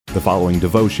The following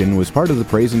devotion was part of the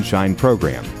Praise and Shine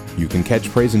program. You can catch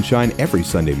Praise and Shine every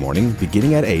Sunday morning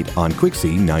beginning at 8 on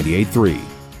Quixie 98.3.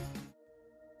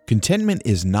 Contentment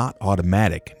is not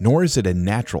automatic, nor is it a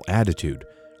natural attitude.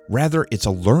 Rather, it's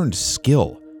a learned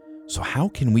skill. So how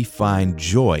can we find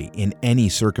joy in any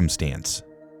circumstance?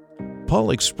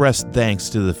 Paul expressed thanks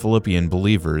to the Philippian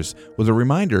believers with a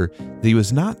reminder that he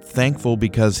was not thankful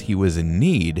because he was in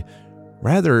need.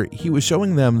 Rather, he was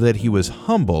showing them that he was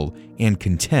humble and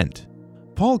content.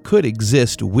 Paul could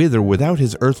exist with or without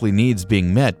his earthly needs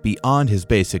being met beyond his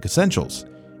basic essentials.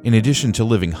 In addition to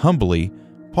living humbly,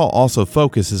 Paul also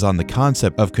focuses on the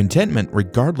concept of contentment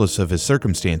regardless of his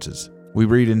circumstances. We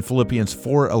read in Philippians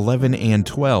 4:11 and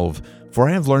 12, "For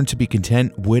I have learned to be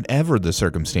content whatever the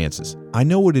circumstances. I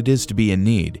know what it is to be in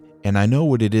need, and I know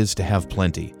what it is to have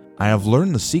plenty. I have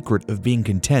learned the secret of being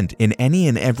content in any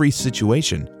and every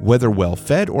situation, whether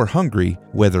well-fed or hungry,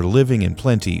 whether living in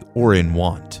plenty or in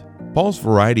want." Paul's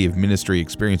variety of ministry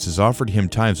experiences offered him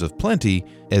times of plenty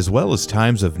as well as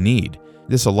times of need.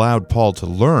 This allowed Paul to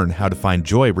learn how to find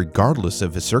joy regardless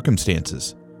of his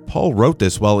circumstances. Paul wrote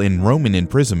this while in Roman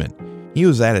imprisonment. He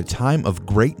was at a time of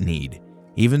great need.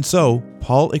 Even so,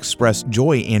 Paul expressed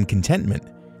joy and contentment.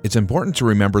 It's important to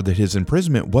remember that his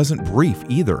imprisonment wasn't brief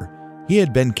either. He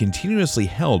had been continuously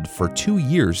held for 2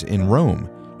 years in Rome,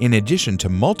 in addition to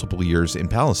multiple years in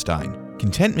Palestine.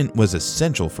 Contentment was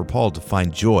essential for Paul to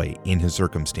find joy in his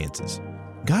circumstances.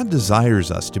 God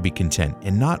desires us to be content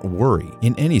and not worry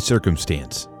in any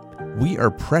circumstance. We are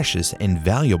precious and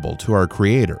valuable to our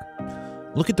Creator.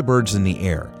 Look at the birds in the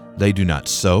air. They do not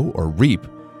sow or reap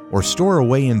or store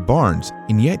away in barns,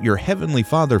 and yet your heavenly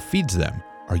Father feeds them.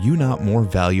 Are you not more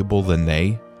valuable than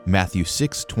they? Matthew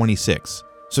 6:26.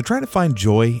 So try to find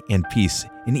joy and peace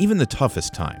in even the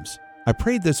toughest times. I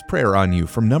prayed this prayer on you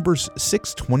from Numbers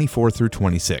 6:24 through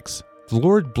 26. The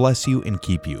Lord bless you and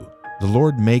keep you. The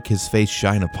Lord make his face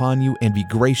shine upon you and be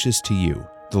gracious to you.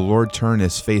 The Lord turn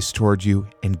his face toward you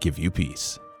and give you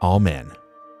peace. Amen.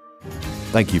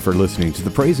 Thank you for listening to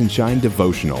the Praise and Shine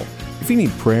devotional. If you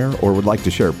need prayer or would like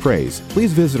to share praise,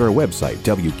 please visit our website,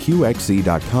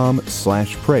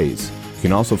 wqxe.com/praise. You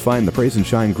can also find the Praise and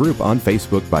Shine group on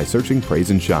Facebook by searching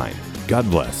Praise and Shine. God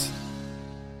bless.